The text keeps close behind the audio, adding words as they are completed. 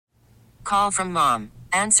Call from mom.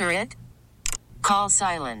 Answer it. Call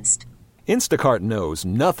silenced. Instacart knows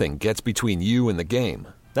nothing gets between you and the game.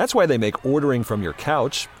 That's why they make ordering from your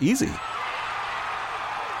couch easy.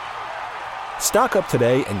 Stock up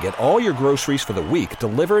today and get all your groceries for the week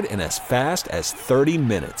delivered in as fast as 30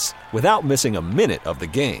 minutes without missing a minute of the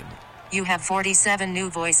game. You have 47 new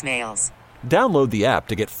voicemails. Download the app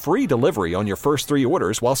to get free delivery on your first 3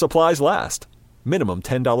 orders while supplies last. Minimum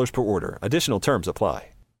 $10 per order. Additional terms apply.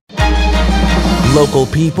 Local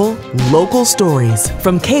people, local stories.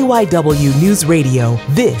 From KYW News Radio,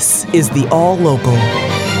 this is the All Local.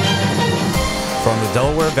 From the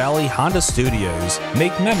Delaware Valley Honda Studios,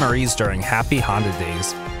 make memories during Happy Honda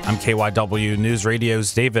Days. I'm KYW News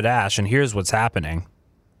Radio's David Ash, and here's what's happening.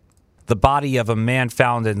 The body of a man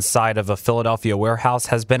found inside of a Philadelphia warehouse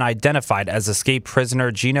has been identified as escaped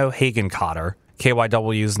prisoner Gino Hagenkotter.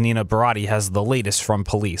 KYW's Nina Barati has the latest from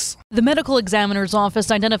police. The medical examiner's office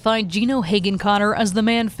identified Gino Hagenkotter as the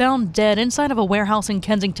man found dead inside of a warehouse in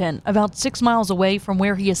Kensington, about 6 miles away from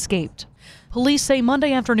where he escaped. Police say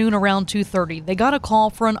Monday afternoon around 2:30, they got a call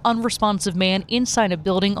for an unresponsive man inside a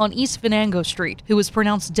building on East Venango Street who was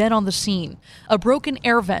pronounced dead on the scene. A broken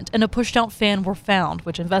air vent and a pushed-out fan were found,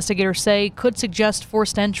 which investigators say could suggest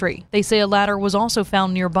forced entry. They say a ladder was also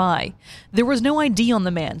found nearby. There was no ID on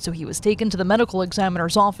the man, so he was taken to the medical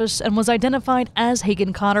examiner's office and was identified as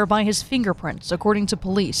Hagenkotter by his fingerprints, according to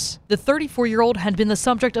police. The 34-year-old had been the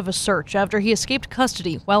subject of a search after he escaped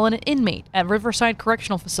custody while an inmate at Riverside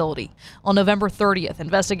Correctional Facility. On November 30th,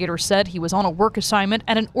 investigators said he was on a work assignment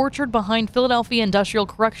at an orchard behind Philadelphia Industrial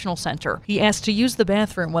Correctional Center. He asked to use the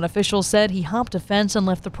bathroom when officials said he hopped a fence and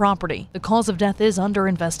left the property. The cause of death is under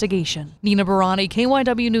investigation. Nina Barani,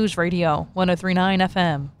 KYW News Radio, 103.9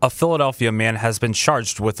 FM. A Philadelphia man has been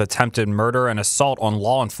charged with attempted murder and assault on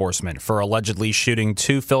law enforcement for allegedly shooting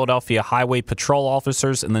 2 Philadelphia Highway Patrol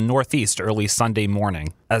officers in the Northeast early Sunday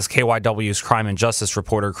morning. As KYW's crime and justice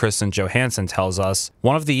reporter Kristen Johansson tells us,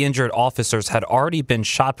 one of the injured officers had already been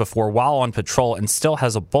shot before while on patrol and still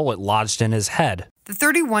has a bullet lodged in his head. The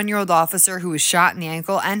 31-year-old officer who was shot in the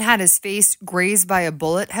ankle and had his face grazed by a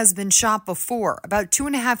bullet has been shot before, about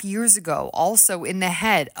 2.5 years ago, also in the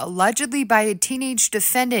head, allegedly by a teenage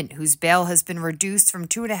defendant whose bail has been reduced from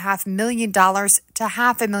 $2.5 million to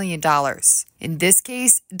 $500,000. In this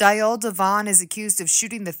case, Dial Devon is accused of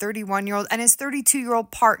shooting the 31-year-old and his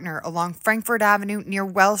 32-year-old partner along Frankfort Avenue near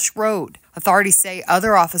Welsh Road. Authorities say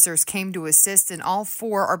other officers came to assist, and all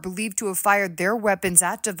 4 are believed to have fired their weapons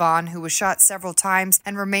at Devon, who was shot several times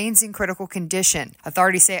and remains in critical condition.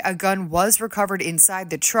 Authorities say a gun was recovered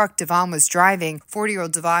inside the truck Devon was driving.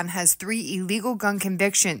 40-year-old Devon has 3 illegal gun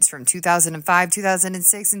convictions from 2005,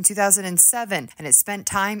 2006, and 2007, and has spent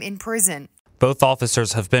time in prison. Both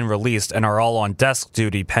officers have been released and are all on desk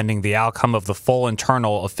duty pending the outcome of the full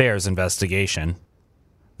internal affairs investigation.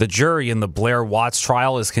 The jury in the Blair Watts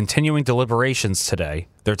trial is continuing deliberations today.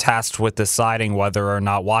 They're tasked with deciding whether or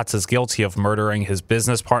not Watts is guilty of murdering his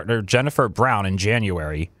business partner Jennifer Brown in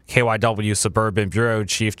January. KYW Suburban Bureau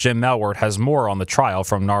Chief Jim Melwert has more on the trial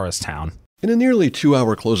from Norristown. In a nearly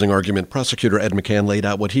 2-hour closing argument, prosecutor Ed McCann laid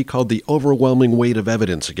out what he called the overwhelming weight of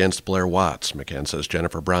evidence against Blair Watts. McCann says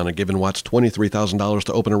Jennifer Brown had given Watts $23,000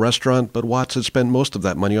 to open a restaurant, but Watts had spent most of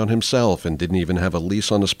that money on himself and didn't even have a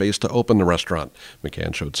lease on the space to open the restaurant.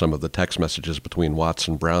 McCann showed some of the text messages between Watts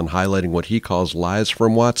and Brown, highlighting what he calls lies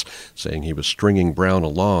from Watts, saying he was stringing Brown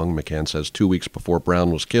along. McCann says 2 weeks before Brown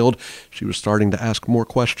was killed, she was starting to ask more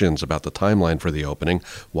questions about the timeline for the opening.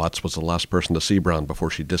 Watts was the last person to see Brown before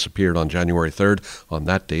she disappeared on January 3rd. On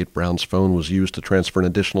that date, Brown's phone was used to transfer an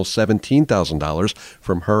additional $17,000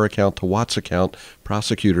 from her account to Watts' account.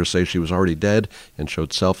 Prosecutors say she was already dead and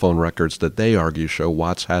showed cell phone records that they argue show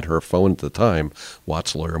Watts had her phone at the time.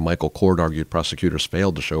 Watts' lawyer Michael Cord argued prosecutors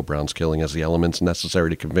failed to show Brown's killing as the elements necessary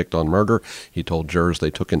to convict on murder. He told jurors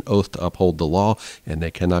they took an oath to uphold the law and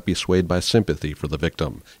they cannot be swayed by sympathy for the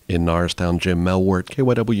victim. In Norristown, Jim Melwert,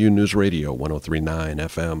 KYW News Radio, 103.9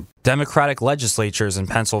 FM. Democratic legislatures in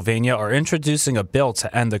Pennsylvania are introducing a bill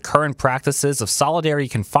to end the current practices of solitary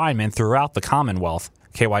confinement throughout the Commonwealth.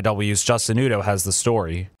 KYW's Justin Udo has the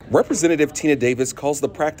story. Representative Tina Davis calls the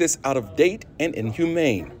practice out of date and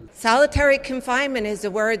inhumane. Solitary confinement is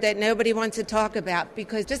a word that nobody wants to talk about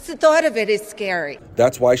because just the thought of it is scary.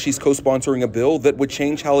 That's why she's co-sponsoring a bill that would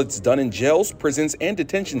change how it's done in jails, prisons, and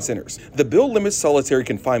detention centers. The bill limits solitary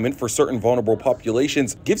confinement for certain vulnerable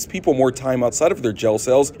populations, gives people more time outside of their jail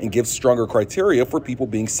cells, and gives stronger criteria for people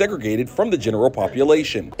being segregated from the general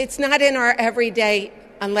population. It's not in our everyday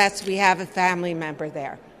unless we have a family member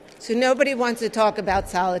there. So nobody wants to talk about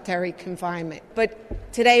solitary confinement.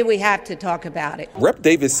 But today we have to talk about it. Rep.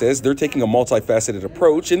 Davis says they're taking a multifaceted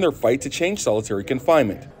approach in their fight to change solitary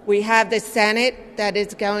confinement. We have the Senate that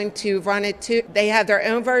is going to run it too. They have their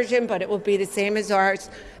own version, but it will be the same as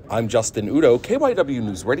ours. I'm Justin Udo, KYW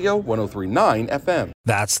News Radio, 103.9 FM.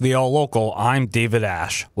 That's the All Local. I'm David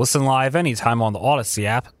Ash. Listen live anytime on the Odyssey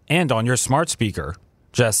app and on your smart speaker.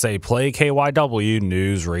 Just say play KYW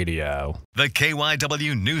News Radio. The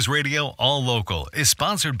KYW News Radio All Local is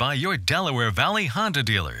sponsored by your Delaware Valley Honda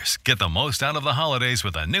dealers. Get the most out of the holidays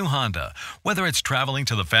with a new Honda. Whether it's traveling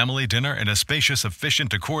to the family dinner in a spacious,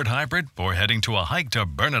 efficient Accord hybrid or heading to a hike to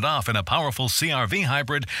burn it off in a powerful CR-V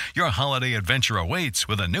hybrid, your holiday adventure awaits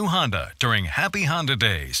with a new Honda during Happy Honda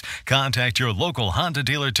Days. Contact your local Honda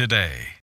dealer today.